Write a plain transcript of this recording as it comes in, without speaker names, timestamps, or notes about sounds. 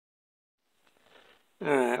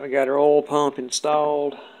Alright, we got our oil pump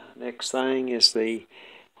installed. Next thing is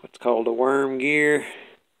what's called the worm gear.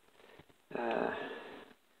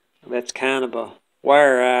 That's kind of a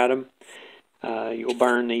wire item. You'll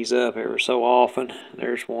burn these up every so often.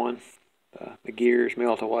 There's one. The gears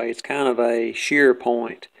melt away. It's kind of a shear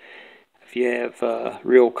point. If you have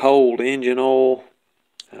real cold engine oil,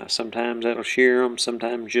 sometimes that'll shear them,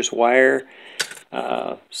 sometimes just wire.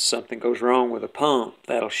 Something goes wrong with a pump,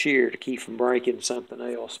 that'll shear to keep from breaking something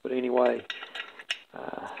else. But anyway,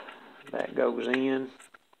 that goes in,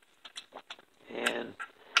 and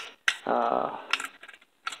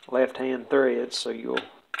left hand threads, so you'll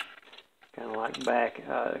kind of like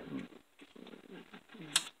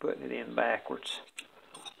putting it in backwards.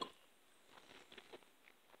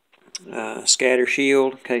 Scatter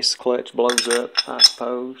shield in case the clutch blows up, I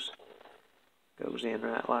suppose. Goes in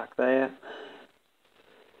right like that.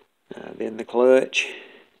 Then the clutch.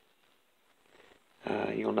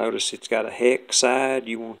 You'll notice it's got a hex side.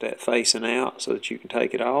 You want that facing out so that you can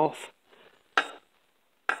take it off.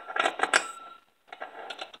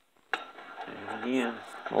 And again,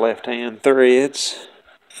 left hand threads.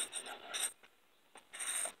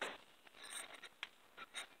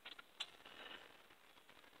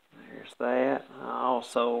 There's that. I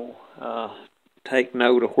also take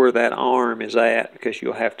note of where that arm is at, because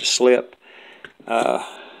you'll have to slip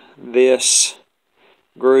this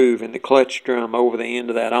groove in the clutch drum over the end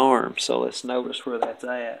of that arm. So let's notice where that's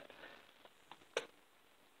at.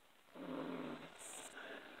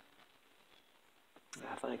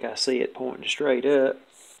 I think I see it pointing straight up.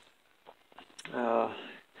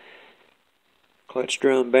 Clutch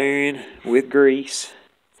drum bearing with grease,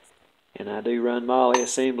 and I do run moly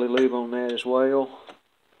assembly lube on that as well,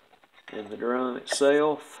 and the drum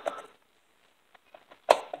itself.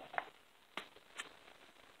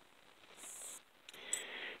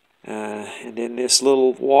 And then this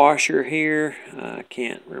little washer here, I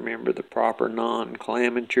can't remember the proper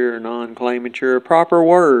non-clamature, proper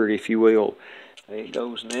word, if you will. It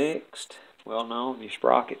goes next. Well, no, your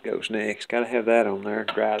sprocket goes next. Got to have that on there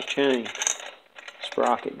to drive the chain.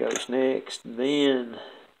 Sprocket goes next. Then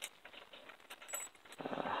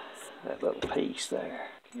that little piece there.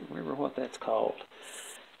 Can't remember what that's called.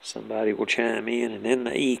 Somebody will chime in. And then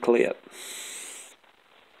the E-clip.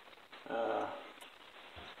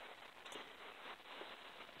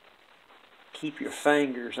 Keep your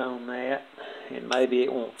fingers on that, and maybe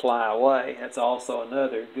it won't fly away. That's also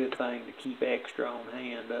another good thing to keep extra on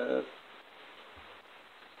hand of.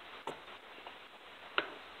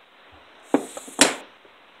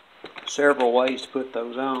 Several ways to put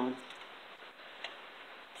those on.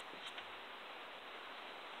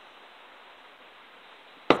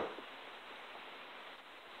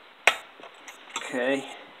 Okay.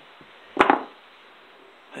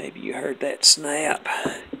 Maybe you heard that snap.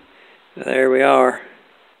 There we are.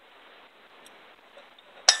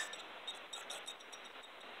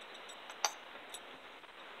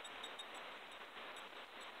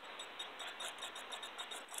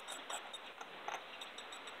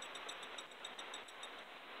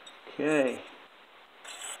 Okay.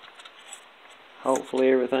 Hopefully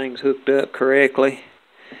everything's hooked up correctly.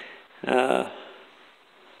 We'll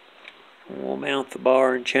mount the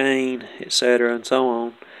bar and chain, etc., and so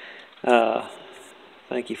on.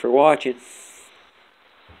 Thank you for watching.